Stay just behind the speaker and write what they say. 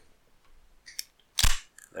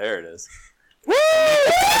There it is. Woo!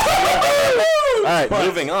 All right,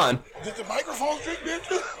 moving on. Did the microphone drink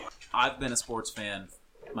that? I've been a sports fan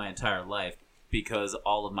my entire life because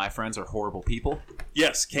all of my friends are horrible people.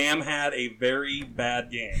 Yes, Cam had a very bad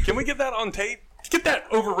game. Can we get that on tape? Get that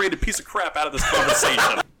overrated piece of crap out of this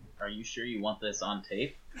conversation. Are you sure you want this on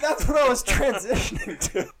tape? That's what I was transitioning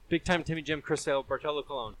to. Big time Timmy Jim Crisell, Bartolo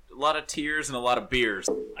Colon. A lot of tears and a lot of beers.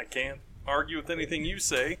 I can't argue with anything you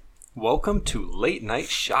say. Welcome to Late Night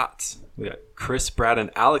Shots. We got Chris, Brad, and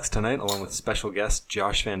Alex tonight, along with special guest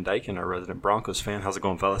Josh Van Dyken, our resident Broncos fan. How's it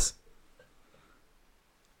going, fellas?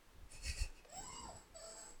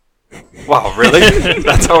 Wow, really?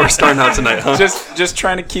 That's how we're starting out tonight, huh? Just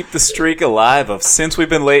trying to keep the streak alive of since we've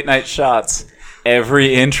been late night shots,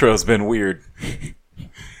 every intro's been weird.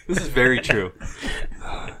 This is very true.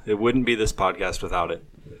 It wouldn't be this podcast without it.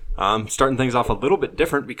 Starting things off a little bit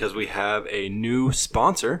different because we have a new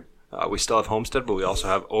sponsor. We still have Homestead, but we also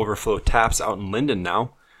have Overflow Taps out in Linden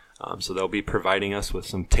now. So they'll be providing us with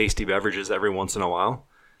some tasty beverages every once in a while.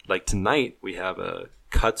 Like tonight, we have a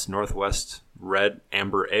Cuts Northwest Red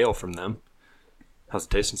Amber Ale from them. How's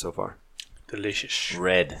it tasting so far? Delicious.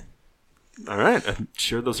 Red. All right. I'm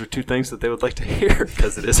sure those are two things that they would like to hear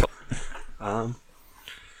because it is.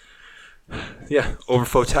 Yeah,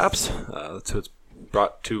 Overflow Taps. That's who it's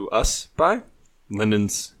brought to us by.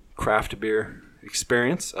 Linden's craft beer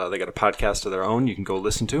experience. They got a podcast of their own you can go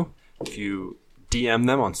listen to. If you DM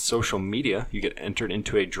them on social media, you get entered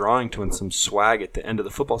into a drawing to win some swag at the end of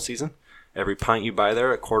the football season. Every pint you buy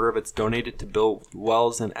there, a quarter of it's donated to Bill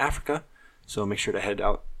Wells in Africa. So make sure to head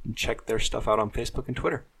out and check their stuff out on Facebook and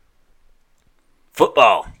Twitter.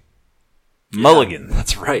 Football. Mulligan.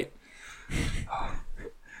 That's right.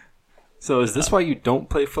 So is this why you don't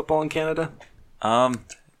play football in Canada?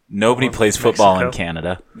 Nobody plays football in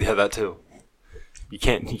Canada. Yeah, that too. You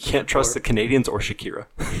can't trust the Canadians or Shakira.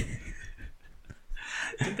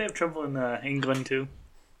 Didn't they have trouble in England too?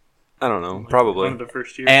 I don't know. Probably. One of the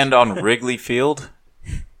first years. And on Wrigley Field.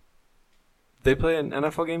 They play an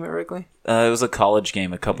NFL game at Wrigley? It was a college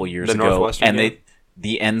game a couple years The ago. Northwestern And game?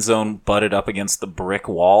 the end zone butted up against the brick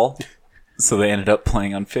wall. So they ended up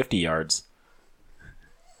playing on 50 yards.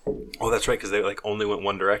 Oh, that's right, because they only went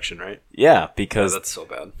one direction, right? Yeah, Yeah, because that's so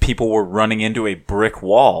bad. people were running into a brick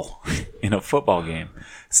wall in a football game.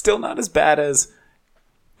 Still not as bad as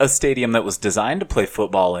a stadium that was designed to play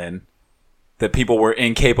football in that people were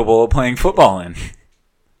incapable of playing football in.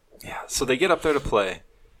 Yeah, so they get up there to play,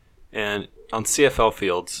 and on CFL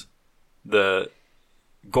fields, the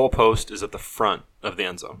goalpost is at the front of the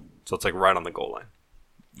end zone. So it's right on the goal line.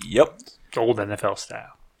 Yep. Old NFL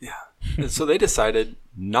style. Yeah. And so they decided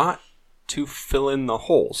not to fill in the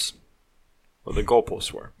holes where the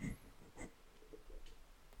goalposts were.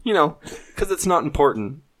 You know, because it's not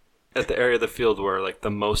important at the area of the field where the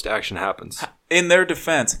most action happens. In their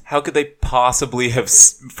defense, how could they possibly have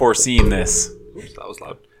foreseen this? Oops, that was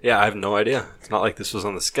loud. Yeah, I have no idea. It's not like this was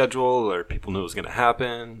on the schedule or people knew it was going to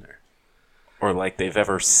happen. Or like they've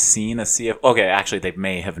ever seen a CFL... Okay, actually, they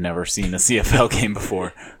may have never seen a CFL game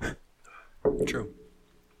before. True.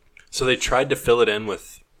 So they tried to fill it in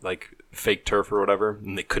with fake turf or whatever,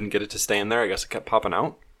 and they couldn't get it to stay in there. I guess it kept popping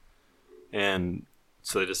out. And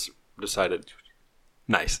so they just decided...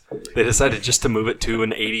 Nice. They decided just to move it to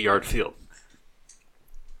an 80-yard field.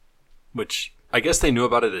 Which, I guess they knew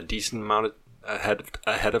about it a decent amount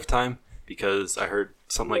ahead of time, because I heard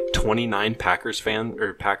something like 29 Packers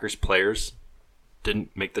players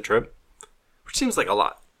didn't make the trip, which seems like a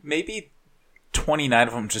lot. Maybe 29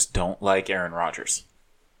 of them just don't like Aaron Rodgers.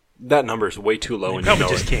 That number is way too low. They And probably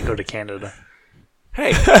you know just can't go to Canada.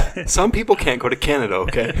 Hey, some people can't go to Canada,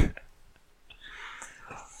 okay?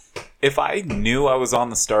 If I knew I was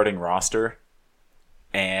on the starting roster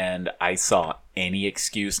and I saw any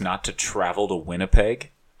excuse not to travel to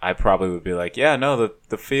Winnipeg, I probably would be like, yeah, no,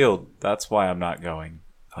 the field, that's why I'm not going.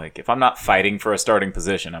 If I'm not fighting for a starting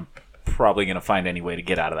position, I'm probably going to find any way to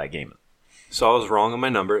get out of that game. So I was wrong on my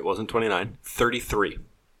number. It wasn't 29. 33.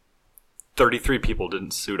 33 people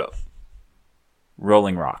didn't suit up.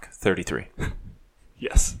 Rolling Rock, 33.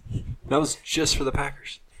 Yes. That was just for the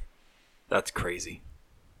Packers. That's crazy.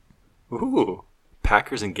 Ooh.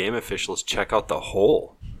 Packers and game officials check out the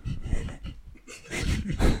hole.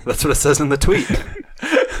 That's what it says in the tweet.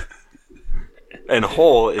 And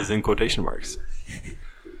hole is in quotation marks.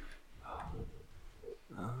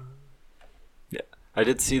 Yeah. I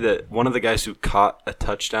did see that one of the guys who caught a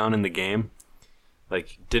touchdown in the game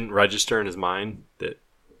didn't register in his mind that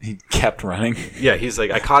He kept running. yeah, he's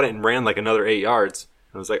I caught it and ran another 8 yards.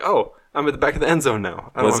 And I was oh, I'm at the back of the end zone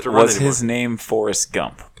now. I don't have to run Was anymore. his name Forrest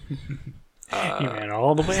Gump? He ran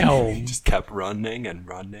all the way home. Just kept running and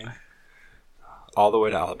running. All the way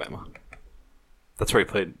to Alabama. That's where he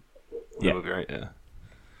played the Yeah. movie, right? Yeah.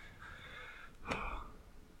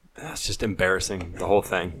 That's just embarrassing, the whole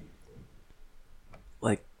thing.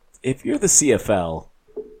 Like, if you're the CFL,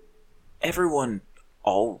 everyone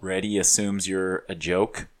already assumes you're a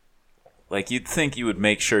joke. Like, you'd think you would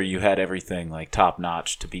make sure you had everything, like,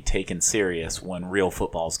 top-notch to be taken serious when real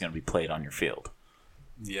football is going to be played on your field.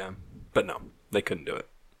 Yeah. But no, they couldn't do it.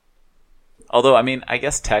 Although, I mean, I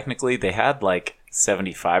guess technically they had, like,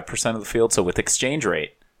 75% of the field, so with exchange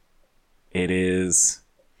rate, it is...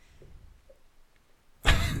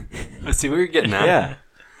 I see what you're getting at. Yeah.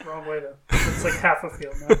 Wrong way though. It's like half a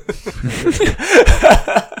field now.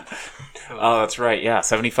 Oh, that's right, yeah.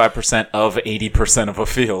 75% of 80% of a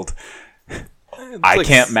field. I like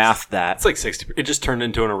can't math that. It's like 60. It just turned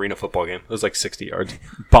into an arena football game. It was like 60 yards.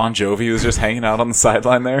 Bon Jovi was just hanging out on the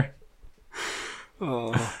sideline there.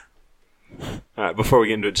 All right, before we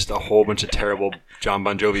get into it, just a whole bunch of terrible John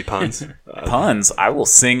Bon Jovi puns. Puns. I will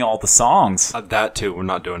sing all the songs. That too, we're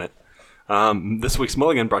not doing it. This week's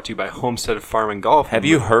Mulligan brought to you by Homestead Farm and Golf. Have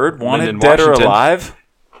you heard Wanted Linden, Dead or Washington. Alive?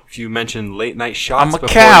 If you mention late night shots, I'm a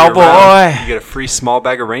before you're cowboy. around, you get a free small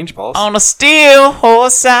bag of range balls. On a steel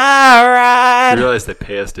horse I You ride. realize they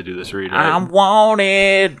pay us to do this read, right? I'm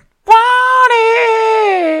wanted,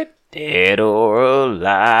 dead or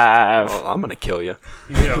alive. Well, I'm gonna kill you.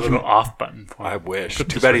 You need a little off button for I him. wish.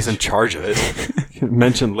 Too bad he's in charge of it.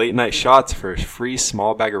 Mention late night shots for a free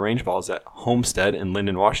small bag of range balls at Homestead in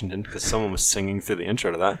Linden, Washington, because someone was singing through the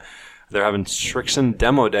intro to that. They're having Strixon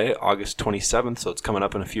Demo Day, August 27th, so it's coming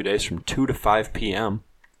up in a few days from 2 to 5 p.m.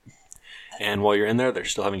 And while you're in there, they're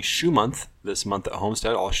still having Shoe Month this month at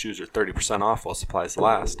Homestead. All shoes are 30% off while supplies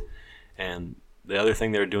last. And the other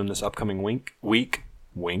thing they're doing this upcoming week,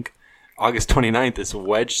 August 29th is a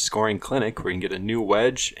wedge scoring clinic where you can get a new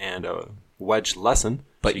wedge and a wedge lesson.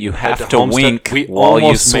 But So you can head have to Homestead. wink We while you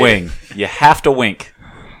almost made it. swing. You have to wink.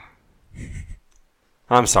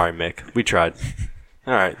 I'm sorry, Mick. We tried.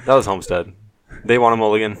 All right, that was Homestead. They want a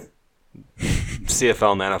mulligan.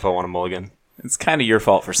 CFL and the NFL want a mulligan. It's kind of your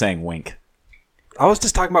fault for saying wink. I was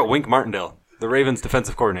just talking about Wink Martindale, the Ravens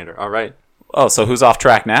defensive coordinator. All right. Oh, so who's off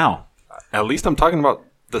track now? At least I'm talking about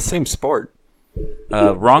the same sport.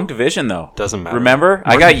 Wrong division, though. Doesn't matter. Remember?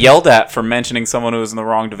 I got yelled at for mentioning someone who was in the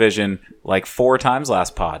wrong division like 4 times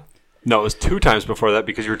last pod. No, it was 2 times before that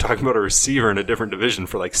because you were talking about a receiver in a different division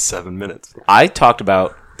for like 7 minutes. I talked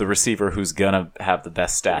about the receiver who's going to have the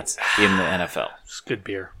best stats in the NFL. It's good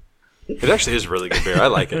beer. It actually is really good beer. I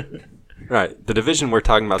like it. All right, the division we're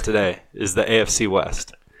talking about today is the AFC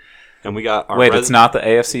West. And we got our Wait, it's not the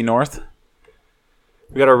AFC North?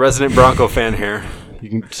 We got our resident Bronco fan here. You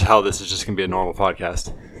can tell this is just going to be a normal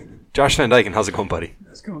podcast. Josh Van Dyken, how's it going, buddy?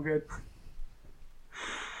 It's going good.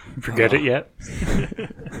 Forget it yet?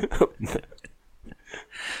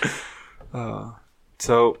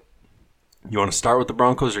 So, you want to start with the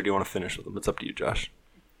Broncos or do you want to finish with them? It's up to you, Josh.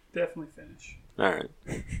 Definitely finish. All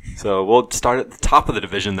right. So, we'll start at the top of the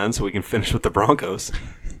division then so we can finish with the Broncos.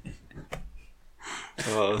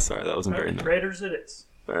 Oh, sorry. That wasn't very nice. Raiders it is.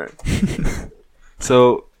 All right.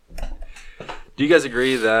 So, do you guys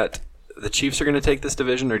agree that the Chiefs are going to take this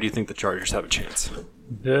division or do you think the Chargers have a chance?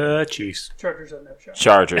 The Chiefs. Chargers have no shot.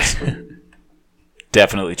 Chargers.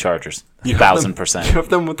 Definitely Chargers. You have them- 1,000%. You have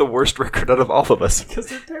them with the worst record out of all of us. Because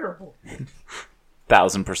they're terrible.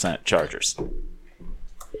 1,000% Chargers.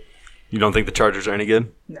 You don't think the Chargers are any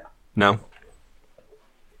good? No. No?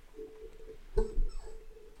 All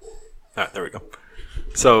right, there we go.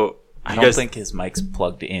 So, I you don't guys think his mic's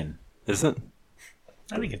plugged in. isn't.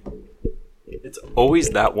 I think It's always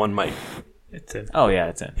that one mic. it's in. Oh, yeah,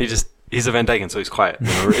 it's in. He's a Van Dyken, so he's quiet.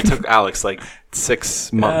 Remember, it took Alex like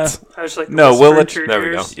 6 months. I was like, No, whisper we'll let into your there we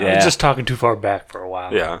ears. go. I was just talking too far back for a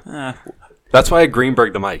while. Yeah. Uh, That's why I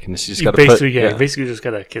Greenberg the mic, and you just You got to basically, put... basically just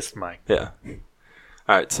gotta kiss the mic. Yeah.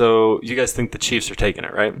 All right, so you guys think the Chiefs are taking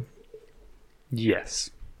it, right? Yes.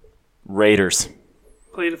 Raiders.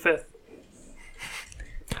 Plead the fifth.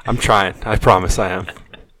 I'm trying. I promise I am.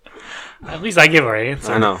 At least I give our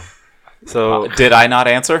answer. I know. So, Did I not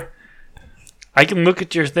answer? I can look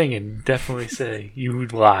at your thing and definitely say you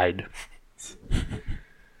lied.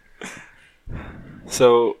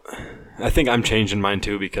 so I think I'm changing mine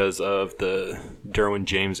too because of the Derwin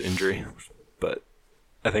James injury. But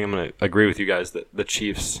I think I'm going to agree with you guys that the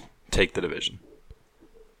Chiefs take the division.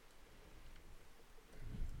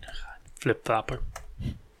 Flip flopper.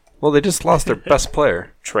 Well, they just lost their best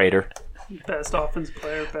player. Traitor. Best offense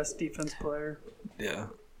player, best defense player. Yeah.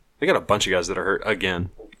 They got a bunch of guys that are hurt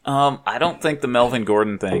again. I don't think the Melvin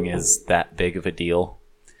Gordon thing is that big of a deal.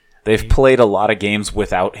 They've played a lot of games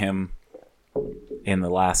without him in the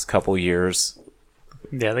last couple years.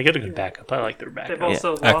 Yeah, they got a good backup. I like their backup. They've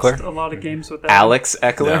also Eckler. lost a lot of games with that. Alex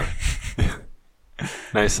Eckler.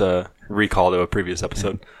 Nice recall to a previous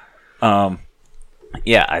episode.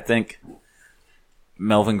 Yeah, I think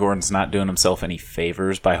Melvin Gordon's not doing himself any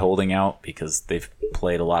favors by holding out because they've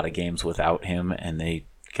played a lot of games without him and they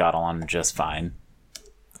got on just fine.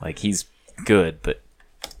 Like, he's good, but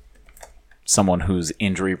someone who's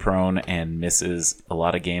injury prone and misses a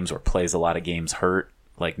lot of games or plays a lot of games hurt,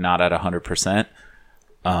 like not at 100%,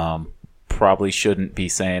 probably shouldn't be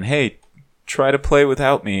saying, hey, try to play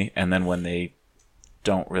without me, and then when they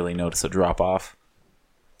don't really notice a drop off,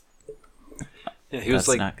 Yeah, he was that's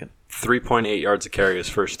like not good. 3.8 yards a carry his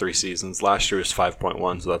first 3 seasons. Last year was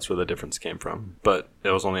 5.1, so that's where the difference came from. But it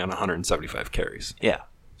was only on 175 carries. Yeah.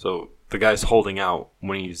 So the guy's holding out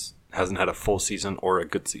when he's hasn't had a full season or a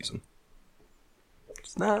good season.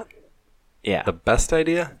 It's not Yeah. the best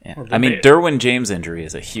idea. Yeah. Well, I mean, they- Derwin James' injury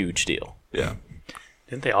is a huge deal. Yeah,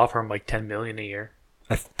 Didn't they offer him like $10 million a year?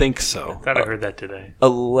 I think so. I thought I heard that today.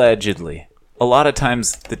 Allegedly. A lot of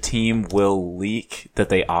times the team will leak that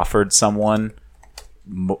they offered someone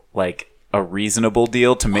like a reasonable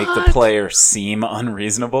deal to make the player seem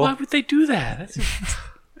unreasonable. Why would they do that? That's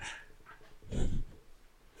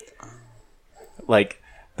Like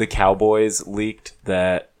the Cowboys leaked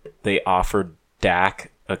that they offered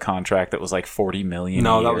Dak a contract that was like $40 million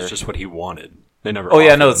No, a that year. was just what he wanted. They never. Oh yeah,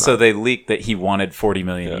 offered no. him So that. they leaked that he wanted $40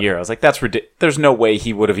 million Yeah. a year. I was like, that's ridiculous. There's no way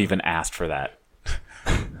he would have even asked for that.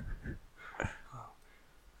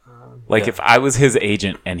 Like, Yeah. if I was his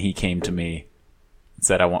agent and he came to me and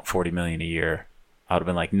said, I want $40 million a year, I would have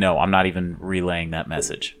been like, no, I'm not even relaying that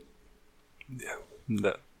message.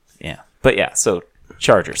 That- Yeah. But yeah, so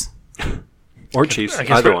Chargers. or Chiefs, I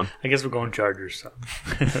guess either we're- one. I guess we're going Chargers.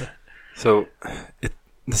 So. So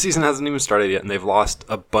the season hasn't even started yet, and they've lost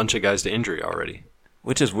a bunch of guys to injury already.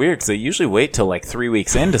 Which is weird because they usually wait till like 3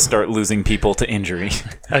 weeks in to start losing people to injury.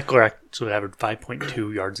 Eckler actually averaged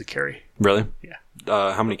 5.2 yards a carry. Really? Yeah.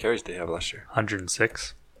 How many carries did he have last year?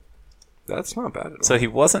 106. That's not bad at all. So he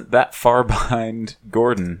wasn't that far behind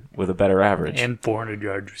Gordon with a better average. And 400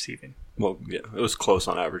 yards receiving. Well, yeah, it was close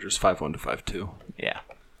on average. It was 5.1 to 5.2. Yeah.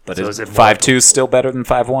 But So is is it more- 5.2 is still better than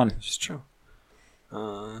 5.1? It's true.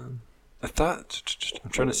 I thought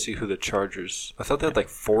I'm trying to see who the Chargers. I thought they had like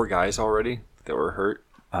 4 guys already that were hurt.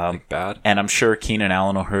 Like bad. And I'm sure Keenan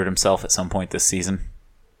Allen will hurt himself at some point this season.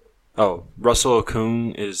 Oh, Russell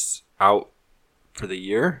Okung is out for the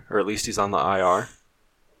year, or at least he's on the IR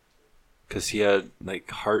because he had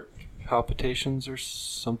like heart palpitations or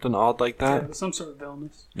something odd like that. Yeah, some sort of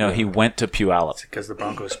illness. No, he went to Puyallup. Because the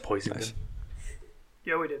Broncos poisoned him.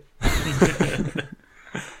 Yeah, we did.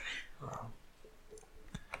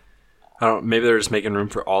 I don't. Maybe they're just making room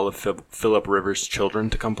for all of Philip Rivers' children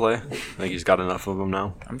to come play. I think he's got enough of them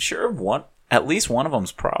now. I'm sure at least one of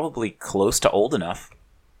them's probably close to old enough.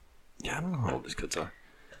 Yeah, I don't know how old these kids are.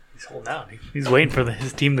 He's holding out. He's waiting for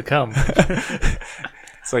his team to come.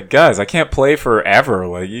 It's like, guys, I can't play forever.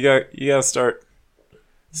 Like, you got to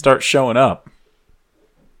start showing up.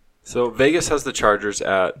 So Vegas has the Chargers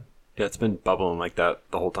at. Yeah, it's been bubbling like that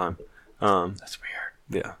the whole time. That's weird.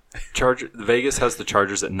 Yeah, Vegas has the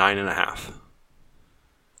Chargers at 9.5,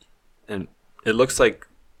 and it looks like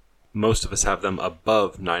most of us have them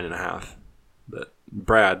above 9.5. But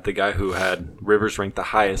Brad, the guy who had Rivers ranked the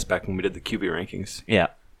highest back when we did the QB rankings, Yeah.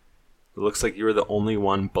 it looks like you were the only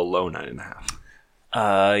one below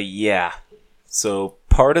 9.5. Yeah. So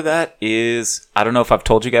part of that is, I don't know if I've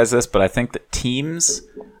told you guys this, but I think that teams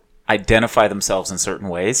identify themselves in certain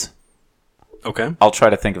ways. Okay. I'll try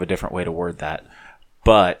to think of a different way to word that.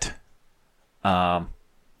 But, the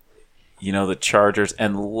Chargers,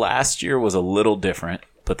 and last year was a little different,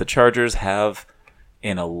 but the Chargers have,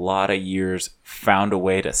 in a lot of years, found a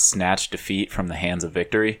way to snatch defeat from the hands of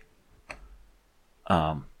victory.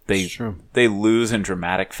 It's true. They lose in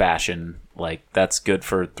dramatic fashion. Like, that's good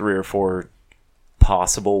for 3 or 4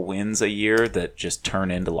 possible wins a year that just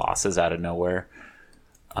turn into losses out of nowhere.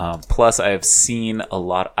 Plus, I have seen a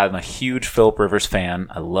lot. I'm a huge Phillip Rivers fan.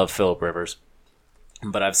 I love Phillip Rivers.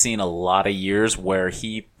 But I've seen a lot of years where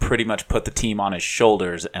he pretty much put the team on his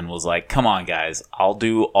shoulders and was like, come on, guys, I'll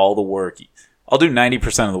do all the work. I'll do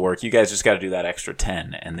 90% of the work. You guys just got to do that extra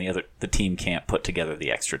 10. And the team can't put together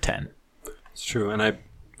the extra 10. It's true, and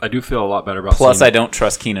I do feel a lot better about. Plus, seeing, I don't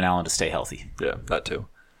trust Keenan Allen to stay healthy. Yeah, that too.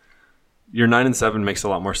 Your 9-7 makes a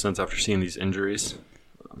lot more sense after seeing these injuries.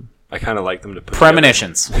 I kind of like them to put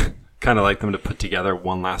Premonitions. Kind of like them to put together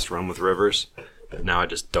one last run with Rivers. But now I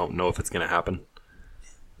just don't know if it's going to happen.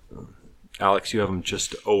 Alex, you have them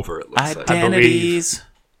just over. It looks like. Identities.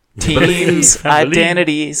 Teams, I believe.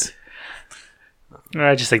 identities.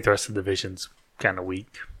 I just think the rest of the division's kind of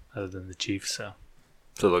weak, other than the Chiefs. So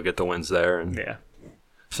So they'll get the wins there, and yeah,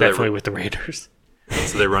 so definitely with the Raiders.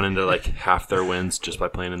 so they run into like half their wins just by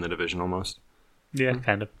playing in the division almost. Yeah,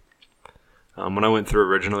 kind of. When I went through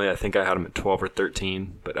originally, I think I had them at 12 or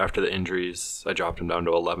 13, but after the injuries, I dropped them down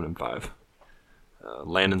to 11 and 5.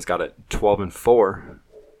 Landon's got it 12 and 4.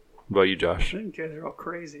 What about you, Josh? Okay, they're all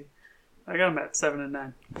crazy. I got them at 7 and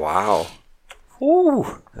 9. Wow,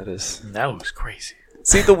 Ooh. that is That was crazy.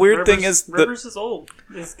 See, the weird thing is Rivers is old.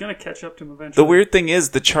 It's gonna catch up to him eventually. the weird thing is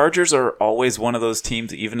the Chargers are always one of those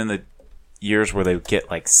teams, even in the years where they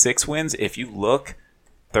get like 6 wins. If you look,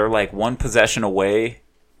 they're like one possession away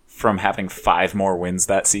from having 5 more wins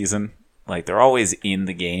that season. Like they're always in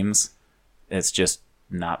the games. It's just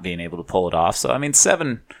not being able to pull it off. So I mean,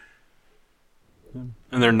 7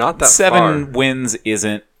 and they're not that 7 far. wins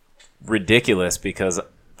isn't ridiculous because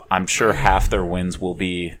I'm sure half their wins will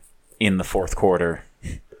be in the fourth quarter.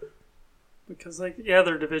 Because,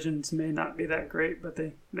 their divisions may not be that great, but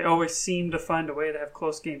they always seem to find a way to have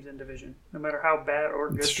close games in division. No matter how bad or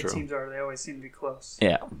good That's the true. teams are, they always seem to be close.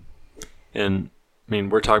 Yeah. And I mean,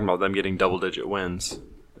 we're talking about them getting double-digit wins.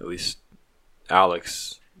 At least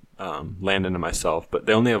Alex, Landon, and myself. But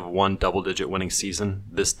they only have one double-digit winning season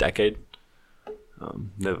this decade.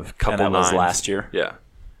 They have a couple And that was nines. last year. Yeah.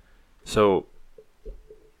 So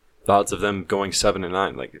the odds of them going 7 and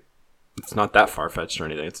 9, like, it's not that far-fetched or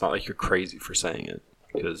anything. It's not like you're crazy for saying it.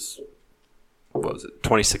 Because, what was it?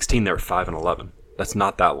 2016, they were 5 and 11. That's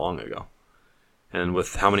not that long ago. And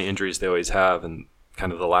with how many injuries they always have and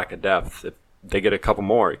kind of the lack of depth, if they get a couple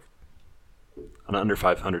more, an under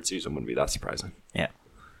 500 season wouldn't be that surprising. Yeah.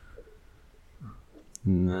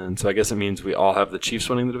 And then, so I guess it means we all have the Chiefs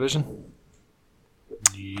winning the division.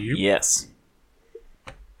 Yes.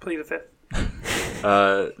 Plead the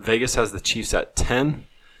fifth. Vegas has the Chiefs at 10,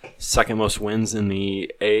 second most wins in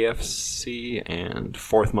the AFC, and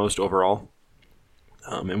fourth most overall.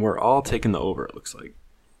 And we're all taking the over, it looks like.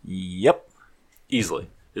 Yep. Easily.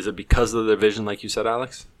 Is it because of the division, like you said,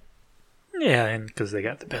 Alex? Yeah, and because they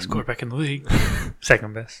got the best quarterback in the league,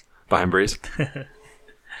 second best. Behind Breeze?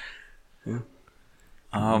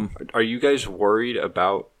 Um, Are you guys worried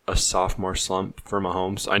about a sophomore slump for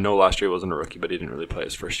Mahomes? I know last year he wasn't a rookie, but he didn't really play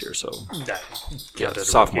his first year, so yeah,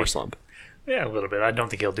 sophomore slump. Yeah, a little bit. I don't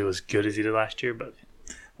think he'll do as good as he did last year, but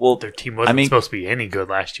well, their team wasn't supposed to be any good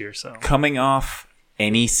last year. So coming off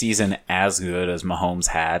any season as good as Mahomes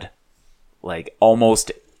had, like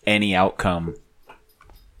almost any outcome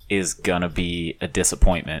is gonna be a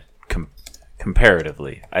disappointment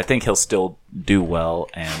comparatively. I think he'll still do well,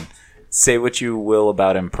 and say what you will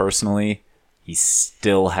about him personally, he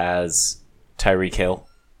still has Tyreek Hill,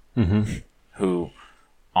 who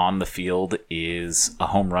on the field is a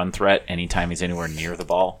home run threat anytime he's anywhere near the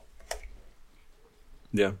ball.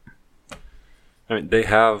 Yeah. I mean, they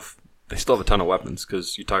still have a ton of weapons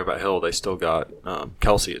because you talk about Hill, they still got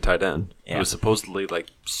Kelsey at tight end, who was supposedly like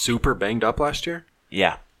super banged up last year.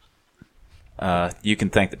 Yeah. You can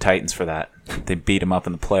thank the Titans for that. They beat him up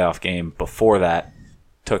in the playoff game. Before that,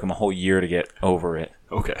 took him a whole year to get over it.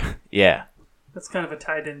 Okay. Yeah. That's kind of a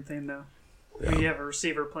tight end thing, though. When you have a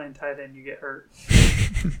receiver playing tight end, you get hurt.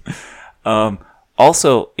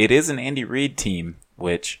 Also, it is an Andy Reid team,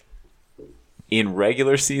 which in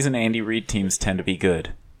regular season, Andy Reid teams tend to be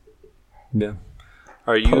good. Yeah.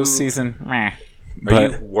 Are you Postseason, meh. Are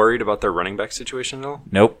you worried about their running back situation at all?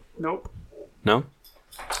 Nope. Nope. No?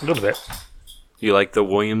 a little bit. You like the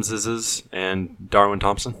Williamses and Darwin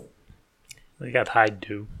Thompson? They got Hyde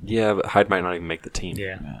too. Yeah, but Hyde might not even make the team.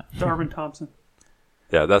 Yeah. Darwin Thompson.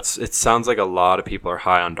 Yeah, it sounds like a lot of people are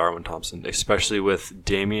high on Darwin Thompson, especially with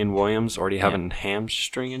Damian Williams already having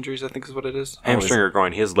hamstring injuries, I think is what it is. Hamstring or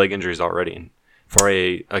groin. He has leg injuries already. And for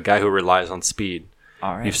a guy who relies on speed,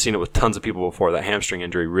 All right. you've seen it with tons of people before, that hamstring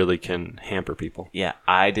injury really can hamper people. Yeah,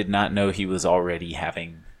 I did not know he was already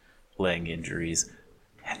having leg injuries.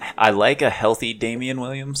 I like a healthy Damian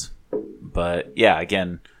Williams, but yeah,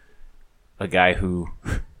 again, a guy who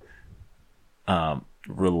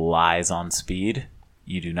relies on speed,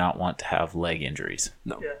 you do not want to have leg injuries.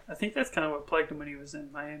 No. Yeah, I think that's kind of what plagued him when he was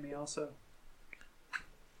in Miami also.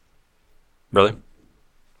 Really?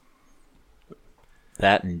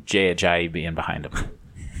 That and Jay Ajayi being behind him.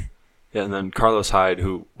 Yeah, and then Carlos Hyde,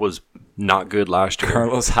 who was not good last year.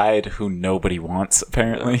 Carlos Hyde, who nobody wants,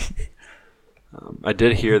 apparently. I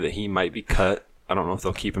did hear that he might be cut. I don't know if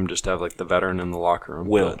they'll keep him just to have like the veteran in the locker room.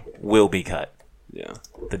 Will be cut. Yeah.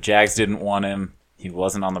 The Jags didn't want him. He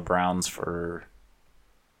wasn't on the Browns for...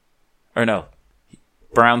 Or no,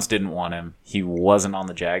 Browns didn't want him. He wasn't on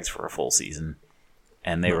the Jags for a full season.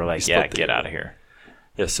 and they were like, he "Yeah, split the get game. out of here."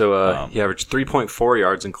 Yeah, so he averaged 3.4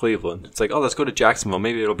 yards in Cleveland. It's like, oh, let's go to Jacksonville.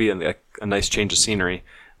 Maybe it'll be a nice change of scenery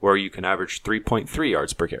where you can average 3.3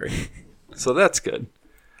 yards per carry. So that's good.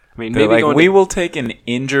 I mean, They're maybe like, we will take an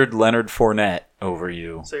injured Leonard Fournette over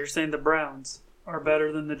you. So you're saying the Browns are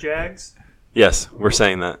better than the Jags? Yes, we're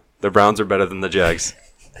saying that. The Browns are better than the Jags.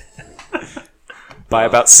 By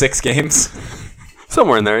about 6 games.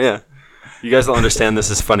 Somewhere in there, yeah. You guys will understand this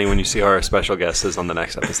is funny when you see who our special guest is on the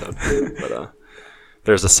next episode. But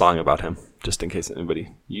there's a song about him, just in case anybody...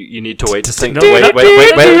 You need to wait to sing... No, wait. Oh,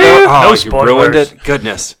 No you ruined spoilers. it?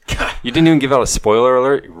 Goodness. You didn't even give out a spoiler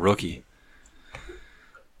alert? You rookie.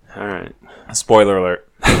 All right. Spoiler alert.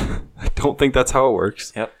 I don't think that's how it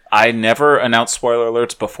works. Yep. I never announce spoiler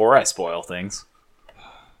alerts before I spoil things.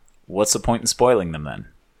 What's the point in spoiling them then?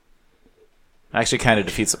 Actually kind of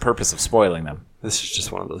defeats the purpose of spoiling them. This is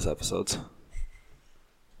just one of those episodes.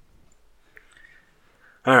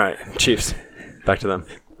 All right, Chiefs. Back to them.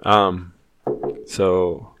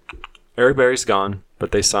 So Eric Berry's gone,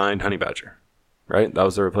 but they signed Honey Badger, right? That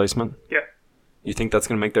was the replacement? Yeah. You think that's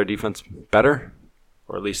going to make their defense better?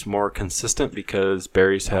 Or at least more consistent because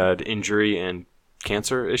Berry's had injury and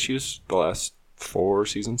cancer issues the last 4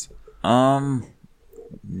 seasons?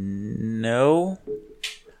 No.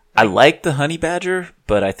 I like the Honey Badger,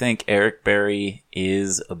 but I think Eric Berry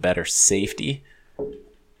is a better safety.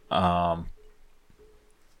 I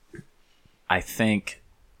think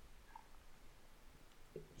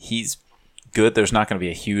he's good. There's not going to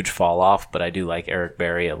be a huge fall off, but I do like Eric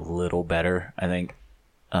Berry a little better. I think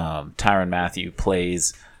Tyrann Mathieu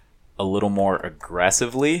plays a little more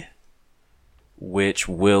aggressively, which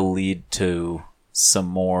will lead to some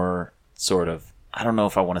more sort of, I don't know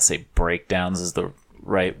if I want to say breakdowns is the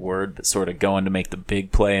right word, but sort of going to make the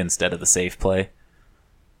big play instead of the safe play.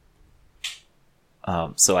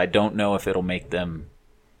 So I don't know if it'll make them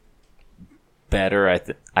better.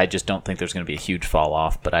 I just don't think there's going to be a huge fall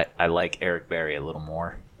off, but I like Eric Berry a little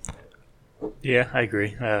more. Yeah, I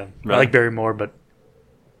agree. I like Barry more, but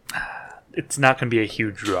it's not going to be a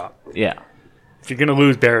huge drop. Yeah. If you're going to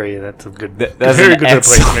lose Barry, that's a good, That's very an good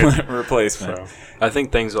excellent replacement. So, I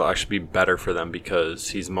think things will actually be better for them because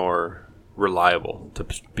he's more reliable to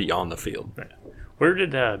be on the field. where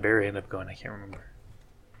did Barry end up going? I can't remember.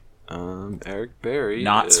 Eric Berry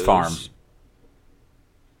Knott's is- Farm.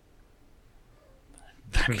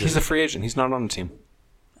 He's a free agent. He's not on the team.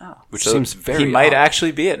 Which So seems very He might odd.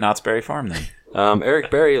 actually be at Knott's Berry Farm then. Eric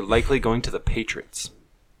Berry likely going to the Patriots.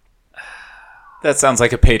 That sounds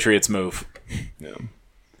like a Patriots move. Yeah.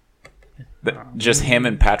 Just him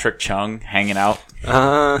and Patrick Chung hanging out.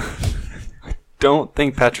 I don't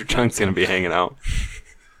think Patrick Chung's going to be hanging out.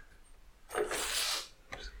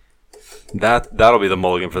 That'll be the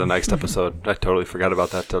mulligan for the next episode. I totally forgot about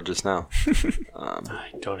that till just now.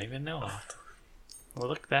 I don't even know. We'll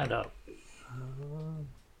look that up.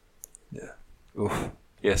 Oof.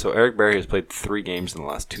 Yeah, so Eric Berry has played 3 games in the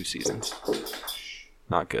last 2 seasons.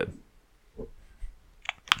 Not good. All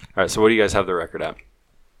right, so what do you guys have the record at?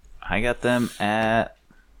 I got them at,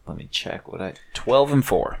 let me check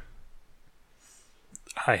 12-4.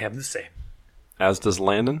 I have the same. As does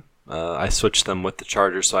Landon. I switched them with the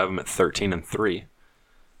Chargers, so I have them at 13-3.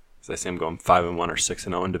 Because I see them going 5-1 or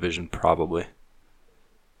 6-0 in division, probably.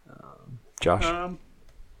 Josh? I'm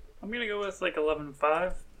gonna go with like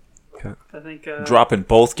 11-5. Okay. I think Dropping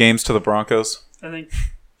both games to the Broncos. I think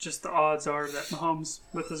just the odds are that Mahomes,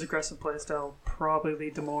 with his aggressive play style, probably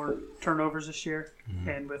lead to more turnovers this year.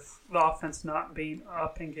 And with the offense not being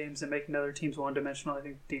up in games and making other teams one-dimensional, I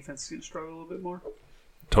think defense is going to struggle a little bit more.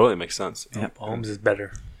 Totally makes sense. Mahomes is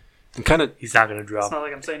better. And kind of. He's not going to It's drop. not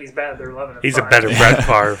like I'm saying he's bad. They're 11-5. He's a better Brett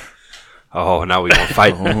Favre. Oh, now we won't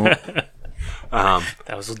fight.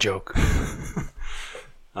 That was a joke.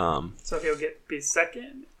 So he'll be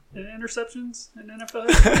second in interceptions in NFL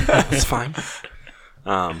history? That's fine.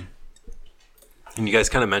 And you guys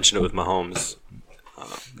kind of mentioned it with Mahomes,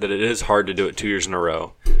 that it is hard to do it 2 years in a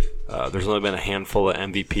row. There's only been a handful of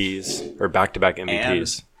MVPs, or back-to-back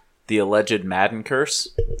MVPs. And the alleged Madden curse,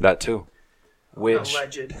 That too. which...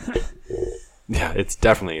 Alleged. Yeah, it's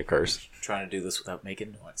definitely a curse. Trying to do this without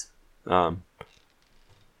making noise.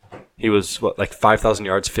 He was, like 5,000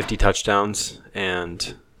 yards, 50 touchdowns,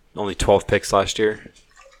 and only 12 picks last year.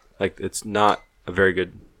 Like, it's not a very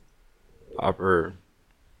good...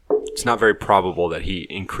 it's not very probable that he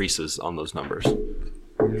increases on those numbers.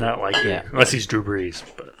 Not like that. Unless he's Drew Brees.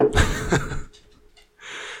 But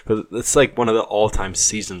But it's like one of the all-time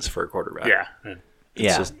seasons for a quarterback. yeah.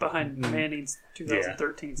 Yeah. just- Behind Manning's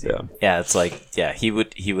 2013 season. Yeah. Yeah, it's like, yeah, he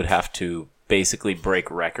would have to basically break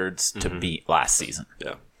records to beat last season.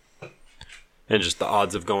 Yeah. And just the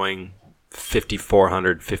odds of going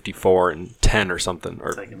 5,400, 54, and 10 or something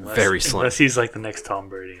are Like, very slim. Unless he's like the next Tom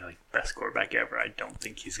Brady, like best quarterback ever, I don't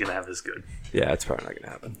think he's gonna have this good. Yeah, it's probably not going to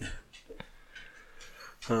happen.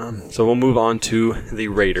 So we'll move on to the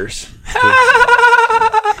Raiders,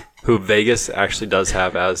 who Vegas actually does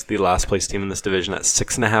have as the last place team in this division at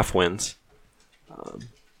 6.5 wins.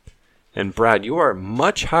 And Brad, you are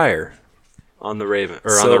much higher on the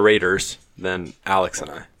on the Raiders than Alex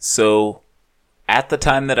and I. So, at the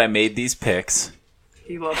time that I made these picks,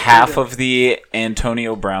 He loves half Peter. of the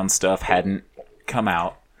Antonio Brown stuff hadn't come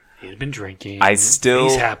out. He's been drinking.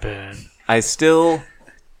 These happen. I still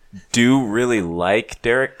do really like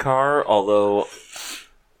Derek Carr, although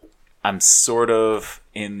I'm sort of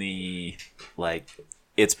in the, like,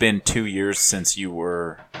 it's been 2 years since you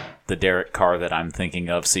were the Derek Carr that I'm thinking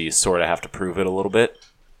of, so you sort of have to prove it a little bit.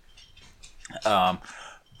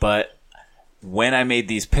 But when I made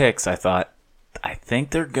these picks, I thought, I think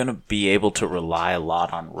they're going to be able to rely a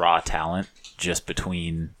lot on raw talent just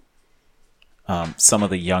between some of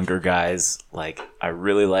the younger guys. Like, I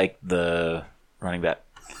really like the running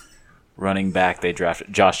back they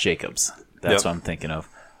drafted, Josh Jacobs. That's what I'm thinking of.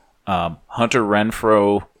 Hunter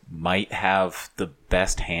Renfrow might have the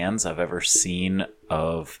best hands I've ever seen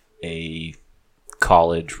of a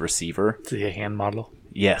college receiver. Is he a hand model?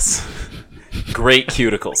 Yes. Great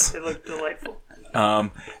cuticles. They look delightful.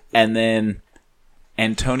 And then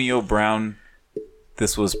Antonio Brown,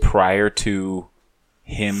 this was prior to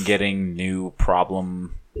him getting new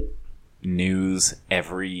problem news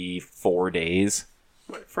every 4 days.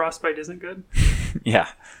 What, frostbite isn't good? Yeah.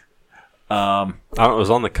 I don't know, it was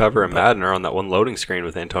on the cover of Madden or on that one loading screen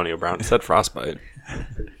with Antonio Brown. It said frostbite.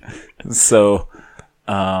 So,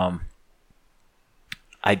 I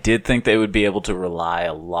did think they would be able to rely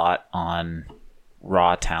a lot on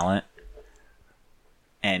raw talent.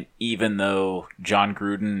 And even though John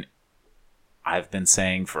Gruden, I've been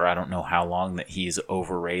saying for I don't know how long that he's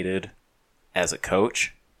overrated as a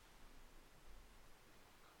coach,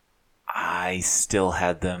 I still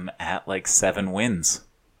had them at like 7 wins.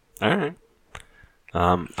 All right.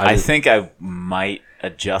 I think I might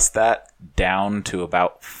adjust that down to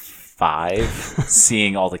about 5,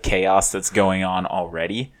 seeing all the chaos that's going on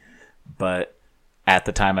already. But at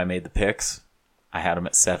the time I made the picks, I had them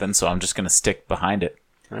at 7, so I'm just going to stick behind it.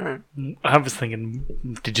 All right. I was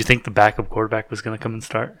thinking, did you think the backup quarterback was going to come and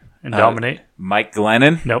start and dominate? Mike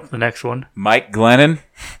Glennon. Nope, the next one. Mike Glennon.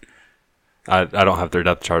 I don't have their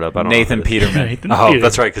depth chart up. I don't Nathan know who it is. Peterman. Nathan Oh, Peterman.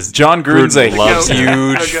 that's right, because John Gruden's a loves him.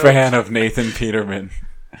 huge Go. fan of Nathan Peterman.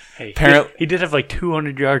 Hey, Apparent- he did have like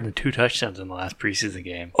 200 yards and 2 touchdowns in the last preseason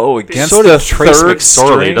game. Oh, against So the did Trace third McSorley.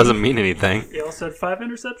 string? It doesn't mean anything. He also had 5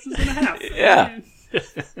 interceptions and a half. Yeah.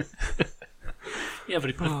 Yeah, but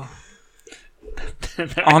he put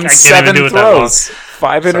On 7 throws.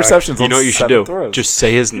 5 interceptions You on know what you should 7 do? throws. Just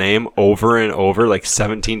say his name over and over like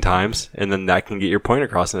 17 times, and then that can get your point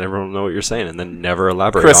across, and everyone will know what you're saying, and then never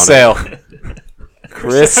elaborate Chris on Sale.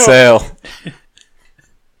 Chris Sale. it.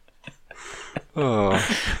 Oh.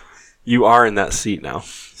 You are in that seat now,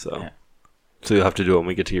 so you'll have to do it when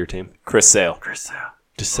we get to your team. Chris Sale.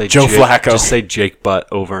 Just say Joe Jake, Flacco. Just say Jake Butt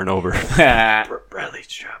over and over. Bradley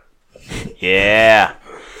Chubb. Yeah.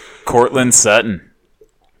 Cortland Sutton.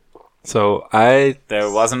 So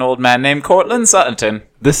There was an old man named Cortland Sutton.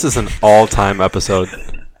 this is an all-time episode.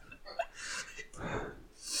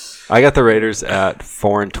 I got the Raiders at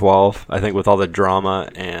 4-12. I think with all the drama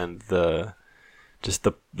and the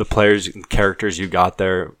players and characters you got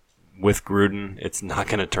there with Gruden, it's not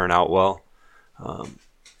going to turn out well.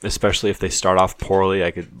 Especially if they start off poorly,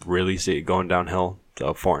 I could really see it going downhill.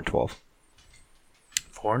 So 4-12.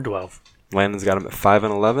 4-12. Landon's got him at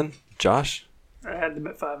 5-11. Josh, I had them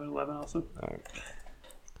at 5-11 also.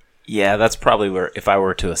 Yeah, that's probably where, if I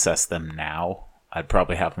were to assess them now, I'd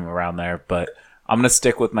probably have them around there. But I'm going to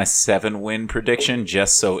stick with my 7-win prediction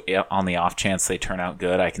just so on the off chance they turn out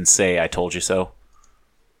good, I can say I told you so.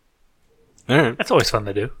 all right. That's always fun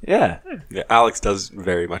to do. Yeah. Yeah, Alex does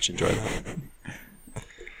very much enjoy that.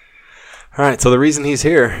 All right, so the reason he's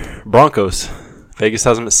here, Broncos. Vegas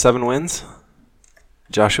has him at 7 wins.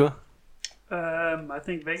 Joshua? I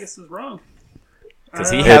think Vegas is wrong. Because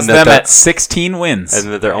he Uh, has And that- them at 16 wins.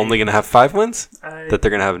 And that they're only going to have 5 wins? I, That they're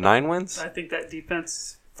going to have 9 wins? I think that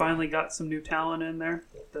defense finally got some new talent in there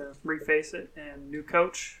to reface it, and new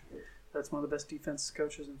coach. That's one of the best defense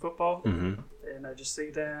coaches in football. Mm-hmm. And I just see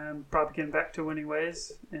them probably getting back to winning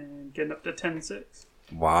ways and getting up to 10-6.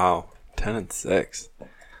 Wow, 10-6.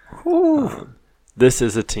 This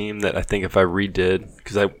is a team that I think if I redid,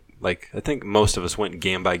 because I think most of us went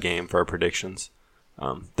game by game for our predictions,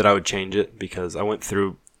 that I would change it because I went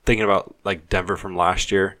through thinking about like Denver from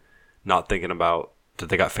last year, not thinking about that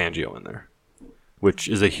they got Fangio in there, which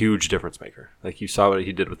is a huge difference maker. Like you saw what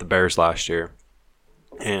he did with the Bears last year,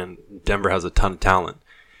 and Denver has a ton of talent.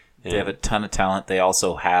 They have a ton of talent. They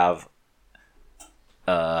also have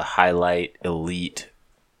a highlight elite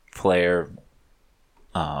player.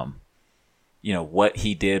 What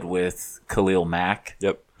he did with Khalil Mack,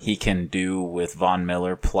 Yep. he can do with Von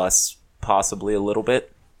Miller plus possibly a little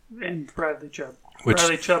bit. And Bradley Chubb. Which-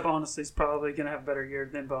 Bradley Chubb, honestly, is probably going to have a better year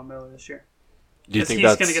than Von Miller this year. Do you 'Cause think he's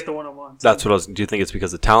that's going to get the one-on-ones? that's what I was? Do you think it's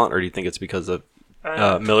because of talent, or do you think it's because of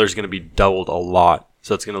Miller's going to be doubled a lot,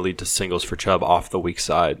 so it's going to lead to singles for Chubb off the weak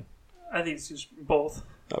side? I think it's just both.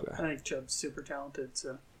 Okay. I think Chubb's super talented,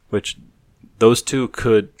 so Which those two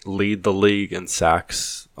could lead the league in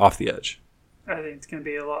sacks off the edge. I think it's going to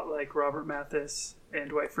be a lot like Robert Mathis and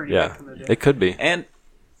Dwight Freeney Yeah, back in the day. it could be. And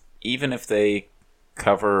even if they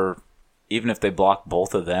block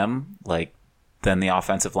both of them, like then the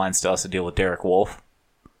offensive line still has to deal with Derek Wolfe.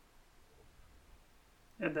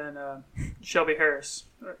 And then Shelby Harris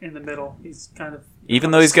in the middle. He's kind of...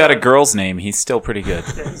 Even though he's got a girl's name, he's still pretty good.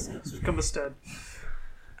 Yeah, he's become a stud.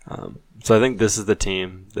 So I think this is the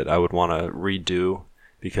team that I would want to redo,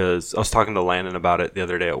 because I was talking to Landon about it the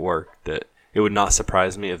other day at work, that it would not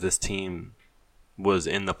surprise me if this team was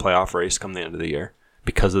in the playoff race come the end of the year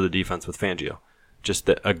because of the defense with Fangio. Just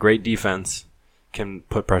that a great defense can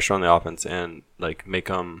put pressure on the offense and like make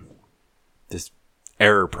them just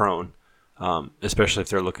error prone, especially if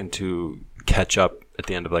they're looking to catch up at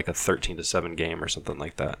the end of like a 13-7 game or something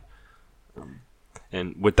like that.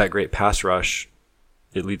 And with that great pass rush,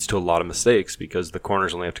 it leads to a lot of mistakes because the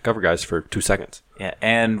corners only have to cover guys for 2 seconds. Yeah,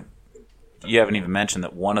 and you haven't even mentioned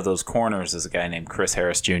that one of those corners is a guy named Chris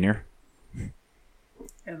Harris Jr. And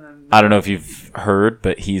then I don't know if you've heard,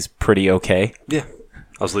 but he's pretty okay. Yeah.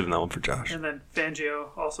 I was leaving that one for Josh. and then Fangio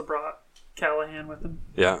also brought Callahan with him.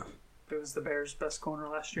 Yeah. It was the Bears' best corner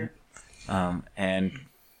last year. And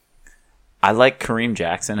I like Kareem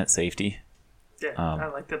Jackson at safety. Yeah, I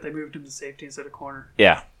like that they moved him to safety instead of corner.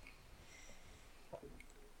 Yeah.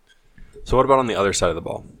 So what about on the other side of the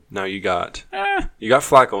ball? Now you got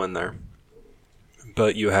Flacco in there,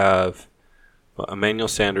 but you have Emmanuel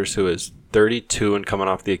Sanders, who is 32 and coming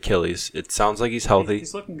off the Achilles. It sounds like he's healthy,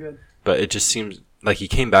 He's looking good. but it just seems like he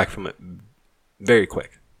came back from it very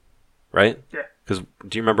quick, right? Yeah. Because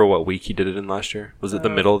do you remember what week he did it in last year? Was it the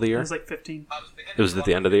middle of the It year? was like 15. It was at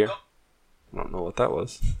the end of the year? I don't know what that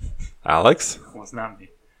was. Alex? Well, it's not me.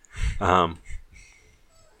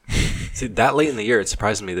 See, that late in the year, it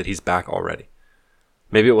surprised me that he's back already.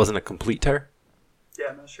 Maybe it wasn't a complete tear. Yeah,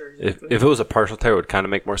 I'm not sure. If it was a partial tear, it would kind of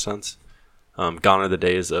make more sense. Gone are the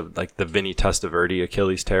days of like the Vinny Testaverde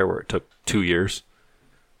Achilles tear where it took 2 years.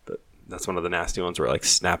 But that's one of the nasty ones where it like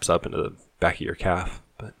snaps up into the back of your calf.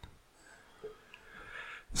 But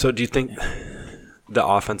so do you think the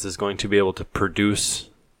offense is going to be able to produce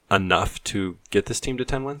enough to get this team to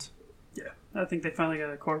 10 wins? Yeah, I think they finally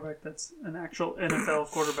got a quarterback that's an actual NFL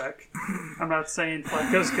quarterback. I'm not saying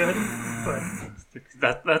Flacco's good,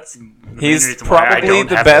 but That's the main He's reason why I probably don't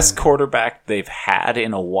the have best him. quarterback they've had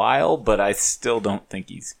in a while, but I still don't think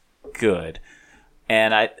he's good.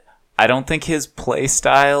 And I don't think his play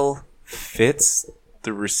style fits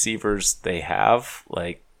the receivers they have.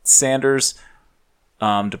 Like Sanders,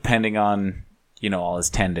 depending on, all his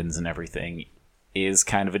tendons and everything, is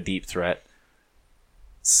kind of a deep threat.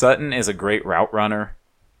 Sutton is a great route runner,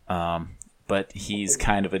 but he's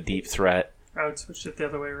kind of a deep threat. I would switch it the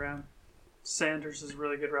other way around. Sanders is a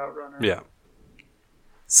really good route runner. Yeah.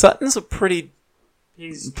 Sutton's a pretty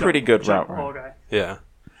He's good jump route ball guy. Yeah.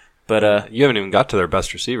 but You haven't even got to their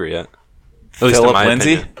best receiver yet. At least in Phillip my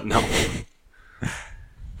Lindsay? opinion. No.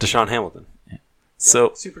 Deshaun Hamilton.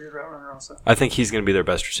 So Super good route runner also. I think he's going to be their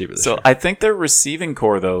best receiver this year. I think their receiving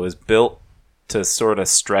core, though, is built to sort of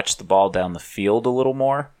stretch the ball down the field a little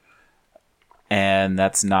more. And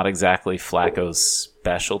that's not exactly Flacco's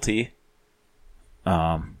specialty.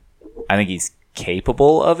 I think he's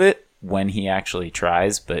capable of it when he actually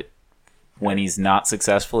tries, but when he's not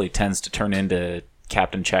successful, he tends to turn into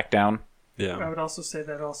Captain Checkdown. I Yeah. would also say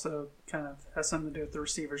that also kind of has something to do with the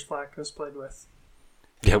receivers Flacco's played with.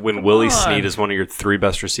 Yeah, when Willie on. Snead is one of your 3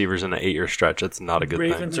 best receivers in an 8-year stretch, that's not a good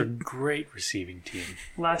Ravens thing. are a great receiving team.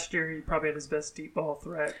 Last year, he probably had his best deep ball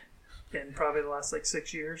threat in probably the last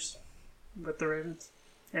 6 years with the Ravens.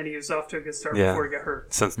 And he was off to a good start Yeah. before he got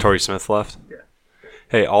hurt. Since Torrey Smith left? Yeah.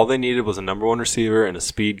 Hey, all they needed was a number 1 receiver and a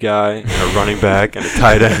speed guy and a running back and a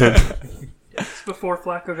tight end. Before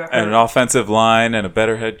Flacco got hurt, And an offensive line and a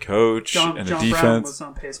better head coach John and a Brown defense. was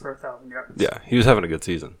on pace for 1,000 yards. Yeah, he was having a good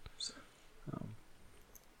season.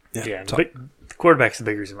 Yeah, so- but the quarterback's the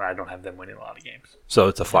big reason why I don't have them winning a lot of games. So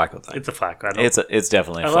it's a Flacco thing. It's a Flacco. I don't, It's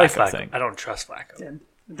definitely a I like Flacco Flacco. thing. I don't trust Flacco. And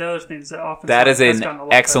the other thing is that offense That is has an gotten a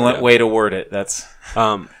lot excellent better. way to word it. That's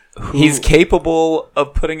he's capable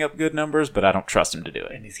of putting up good numbers, but I don't trust him to do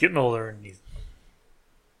it. And he's getting older, and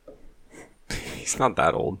He's not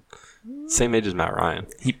that old. Same age as Matt Ryan.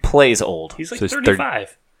 He plays old. he's like So he's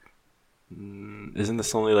 35. Isn't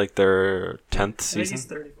this only like their 10th I think season? he's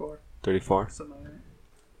 34. 34? Something like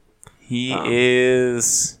that. He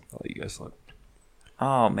is. I'll let you guys look.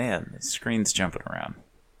 Oh man, the screen's jumping around.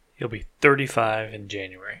 He'll be 35 in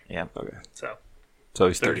January. Yeah. Okay. So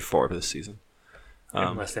He's 34 this season.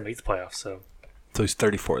 unless they make the playoffs, so He's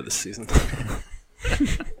 34 this season.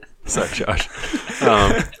 Sorry, Josh.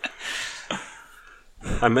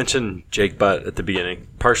 I mentioned Jake Butt at the beginning,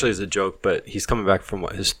 partially as a joke, but he's coming back from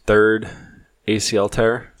his third ACL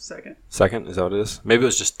tear? Second. Second? Is that what it is? Maybe it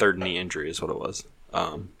was just third knee injury is what it was.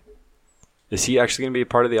 Is he actually going to be a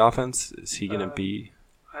part of the offense? Is he going to be...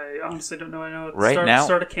 I honestly don't know. I know at the Right now-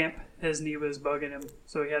 start of camp, his knee was bugging him,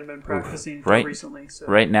 so he hadn't been practicing until Right. recently. So.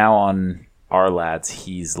 Right now on our lads,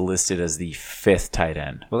 he's listed as the 5th tight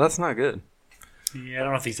end. Well, that's not good. yeah, I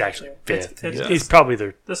don't know if he's actually Yeah, fifth. it's- He's probably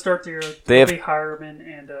their The start of the year, They it'll have- be Hireman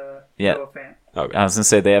and Yeah. Noah Fant. Okay. I was going to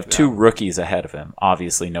say they have 2 rookies ahead of him.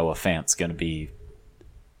 Obviously, Noah Fant's going to be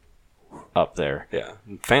up there. Yeah.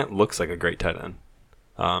 Fant looks like a great tight end.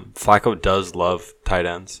 Flacco does love tight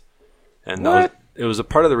ends. And it was a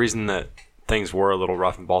part of the reason that things were a little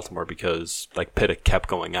rough in Baltimore because like Pitta kept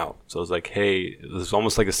going out. So it was like, hey, it was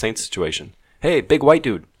almost like a Saints situation. Hey, big white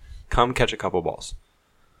dude, come catch a couple balls.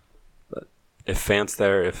 But if Fant's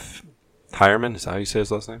there, if Hireman, is that how you say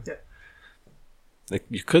his last name? Yeah. Like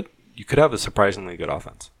you could have a surprisingly good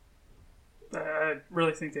offense. I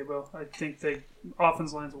really think they will. I think the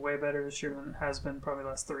offense line's way better this year than it has been probably the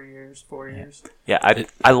last 3 years, 4 years. Yeah,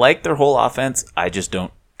 I like their whole offense. I just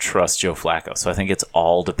don't trust Joe Flacco. So I think it's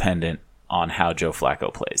all dependent on how Joe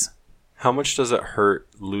Flacco plays. How much does it hurt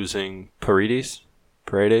losing Paredes?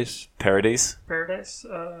 Paradise? Paradise,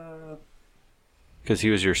 Because he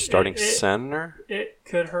was your starting It- center? it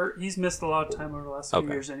could hurt. He's missed a lot of time over the last few Okay.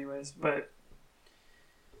 years, anyways. But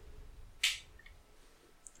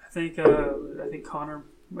I think Connor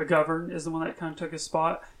McGovern is the one that kind of took his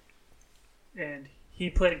spot, and he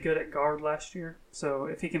played good at guard last year. So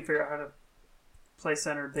if he can figure out how to play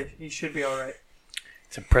center, he should be all right.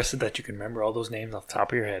 It's impressive that you can remember all those names off the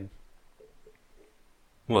top of your head.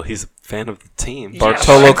 Well, he's a fan of the team.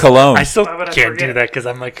 Bartolo Colon. I still Why would I can't do forget? that because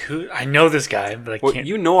I'm like, who? I know this guy, but I Well, can't.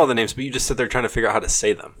 you know all the names, but you just sit there trying to figure out how to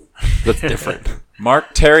say them. That's different.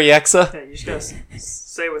 Mark Terriexa. Yeah, you just gotta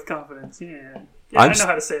say it with confidence. Yeah, I'm I know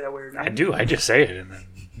how to say that weird name. I do. I just say it, and then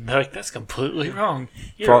they're like, that's completely wrong.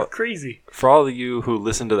 You're For all- crazy. For all of you who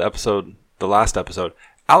listened to the last episode,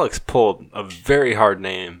 Alex pulled a very hard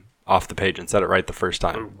name off the page and said it right the first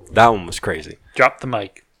time. That one was crazy. Drop the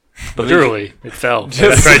mic. But Literally, it fell.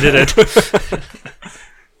 After I did it.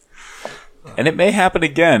 And it may happen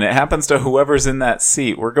again. It happens to whoever's in that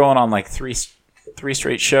seat. We're going on like three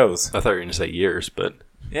straight shows. I thought you were going to say years, but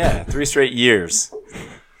Yeah, 3 straight years.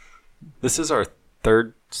 this is our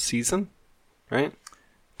third season, right?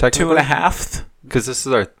 2.5. Because this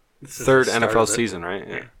is our third the start NFL of it. season,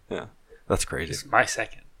 right? Yeah. That's crazy. It's my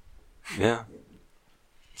second. Yeah.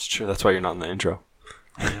 It's true. That's why you're not in the intro.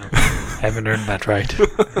 I know. I haven't earned that right.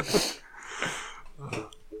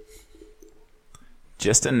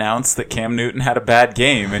 Just announce that Cam Newton had a bad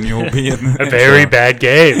game and you'll be in the A very bad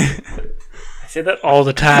game. I say that all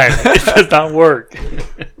the time. It does not work.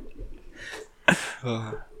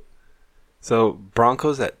 So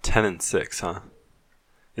Broncos at 10-6, huh?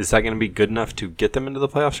 Is that going to be good enough to get them into the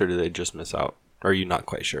playoffs, or do they just miss out? Or are you not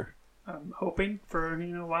quite sure? I'm hoping for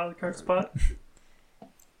a wild card spot.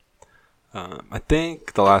 I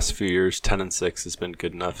think the last few years, 10-6 has been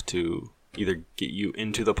good enough to either get you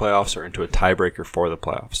into the playoffs or into a tiebreaker for the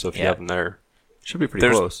playoffs. So if you Yeah. have them there, it should be pretty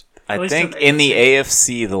There's- close. I At least think in in the the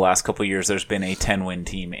AFC the last couple of years there's been a 10-win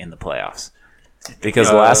team in the playoffs.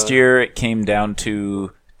 Because last year it came down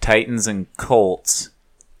to Titans and Colts.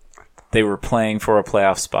 They were playing for a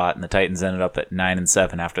playoff spot, and the Titans ended up at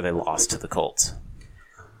 9-7 after they lost to the Colts.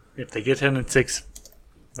 If they get 10-6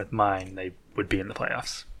 with mine, they would be in the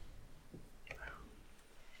playoffs. I'm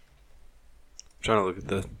trying to look at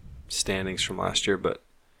the standings from last year, but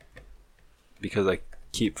because I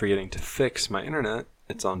keep forgetting to fix my internet,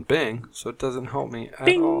 it's on Bing, so it doesn't help me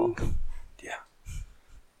at all. Yeah.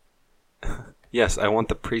 Yes, I want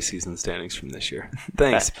the preseason standings from this year.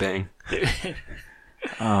 Thanks, Bing.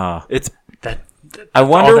 It's That I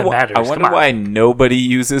wonder, that matters. I wonder Come on. why nobody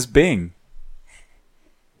uses Bing.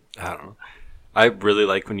 I don't know. I really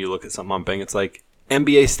like when you look at something on Bing. It's like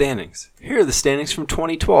NBA standings. Here are the standings from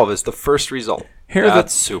 2012 as the first result.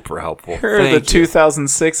 That's super helpful. Here are the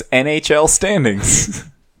 2006 NHL standings.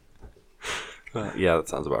 Yeah, that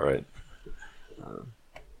sounds about right.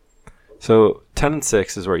 So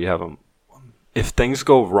 10-6 is where you have them. If things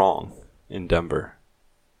go wrong in Denver,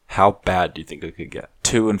 how bad do you think it could get?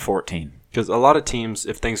 2-14. Because a lot of teams,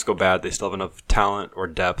 if things go bad, they still have enough talent or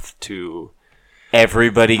depth to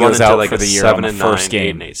Everybody run goes into out like for a the year on the 7-9, first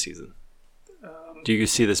game. 8-8 season. Do you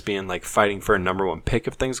see this being like fighting for a number one pick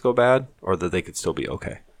if things go bad, or that they could still be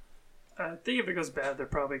okay? I think if it goes bad, they're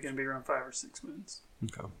probably going to be around 5 or 6 wins.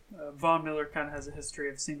 Okay. Von Miller kind of has a history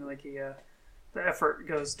of seeming like the effort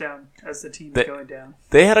goes down as the team They- is going down.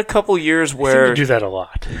 They had a couple years I seem where to do that a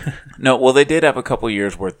lot. no, well, they did have a couple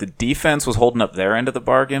years where the defense was holding up their end of the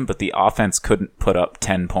bargain, but the offense couldn't put up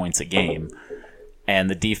 10 points a game, and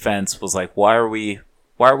the defense was like, "Why are we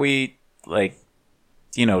like,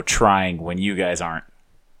 trying when you guys aren't?"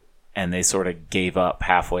 And they sort of gave up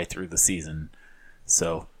halfway through the season.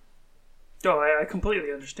 So Oh, I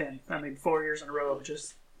completely understand. I mean, 4 years in a row of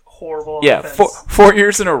just horrible yeah, offense. 4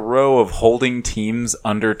 years in a row of holding teams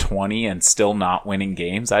under 20 and still not winning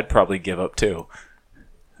games, I'd probably give up too.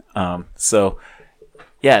 So,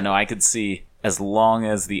 yeah, no, I could see as long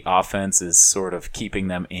as the offense is sort of keeping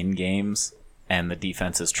them in games and the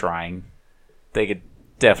defense is trying, they could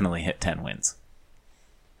definitely hit 10 wins.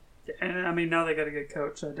 And I mean, now they got a good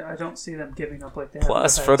coach. I don't see them giving up like they have in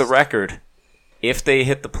Plus, the for the past. record, if they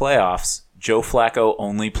hit the playoffs, Joe Flacco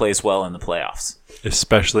only plays well in the playoffs.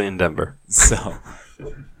 Especially in Denver. So,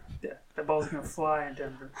 Yeah, that ball's going to fly in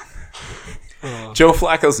Denver. Joe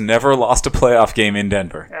Flacco's never lost a playoff game in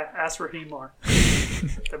Denver. Ask Raheem Moore.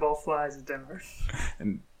 The ball flies in Denver.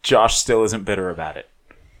 And Josh still isn't bitter about it.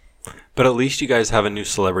 But at least you guys have a new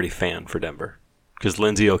celebrity fan for Denver. Because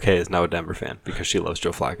Lindsay OK is now a Denver fan because she loves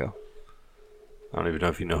Joe Flacco. I don't even know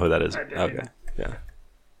if you know who that is. I do, Okay. Yeah.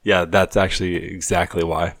 Yeah, that's actually exactly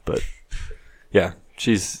why. But yeah,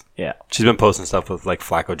 she's been posting stuff with like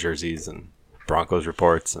Flacco jerseys and Broncos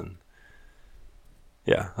reports and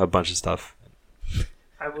yeah, a bunch of stuff.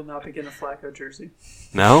 I will not be getting a Flacco jersey.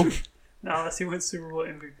 No? Not unless he wins Super Bowl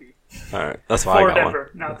MVP. All right. That's why For I got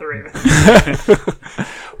Denver, not the Ravens.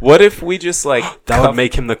 What if we just like that would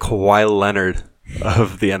make him the Kawhi Leonard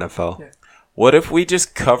of the NFL. Yeah. What if we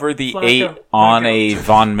just cover the Flacco. 8 on Flacco. a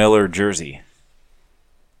Von Miller jersey?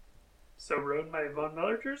 So rode my Von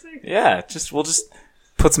Miller jersey? Yeah, we'll just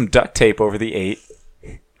put some duct tape over the 8.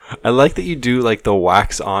 I like that you do like the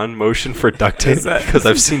wax on motion for duct tape because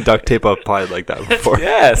I've seen duct tape applied like that before.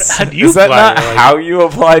 Yes. How do you Is that apply not it? Like, how you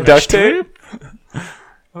apply duct tape?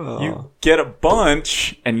 Oh. You get a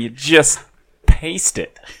bunch and you just paste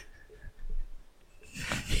it.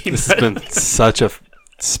 This has been such a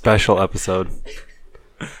special episode.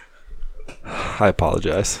 I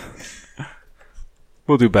apologize.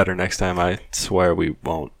 We'll do better next time. I swear we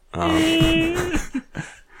won't.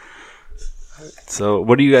 So,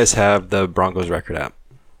 what do you guys have the Broncos record at?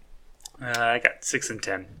 I got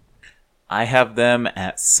 6-10. I have them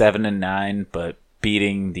at 7-9, but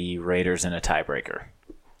beating the Raiders in a tiebreaker.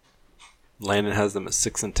 Landon has them at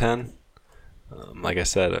 6-10. Like I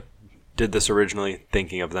said, I did this originally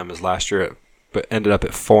thinking of them as last year, but ended up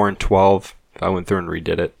at 4-12. If I went through and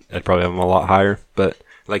redid it, I'd probably have them a lot higher. But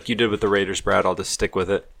like you did with the Raiders, Brad, I'll just stick with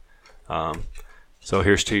it. So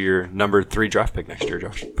here's to your number 3 draft pick next year,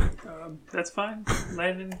 Josh. That's fine.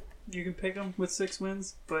 Landon, you can pick them with 6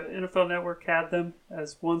 wins, but NFL Network had them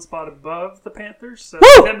as one spot above the Panthers. So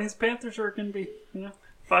that means Panthers are going to be,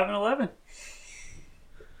 5-11.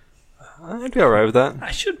 I'd be all right with that.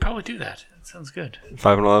 I should probably do that. That sounds good.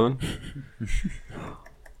 5-11.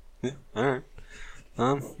 Yeah, all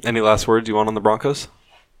right. Any last words you want on the Broncos?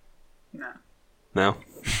 Nah. No.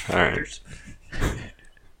 All right. Panthers.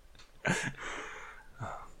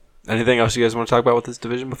 Anything else you guys want to talk about with this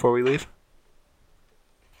division before we leave?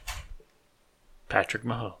 Patrick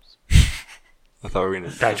Mahomes. I thought we were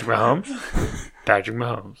gonna. Patrick Mahomes. Patrick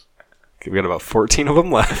Mahomes. Okay, we got about 14 of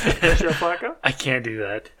them left. Joe Flacco? I can't do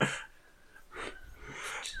that.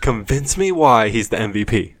 Convince me why he's the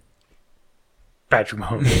MVP. Patrick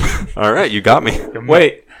Mahomes. All right, you got me.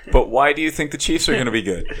 Wait, but why do you think the Chiefs are going to be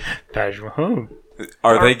good? Patrick Mahomes.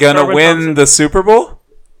 Are they going to Darwin win Thompson. the Super Bowl?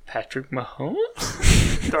 Patrick Mahomes?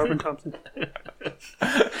 Darwin Thompson.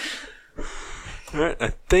 All right, I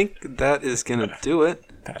think that is gonna do it.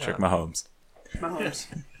 Patrick Mahomes. Mahomes.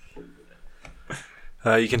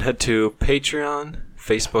 You can head to Patreon,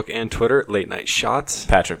 Facebook, and Twitter. Late Night Shots.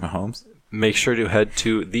 Patrick Mahomes. Make sure to head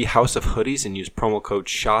to the House of Hoodies and use promo code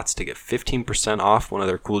SHOTS to get 15% off one of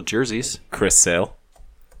their cool jerseys. Chris Sale.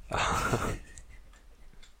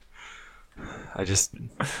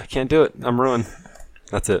 I can't do it. I'm ruined.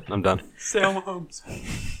 That's it. I'm done. Stay on Mahomes.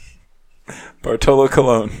 Bartolo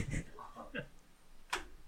Colon.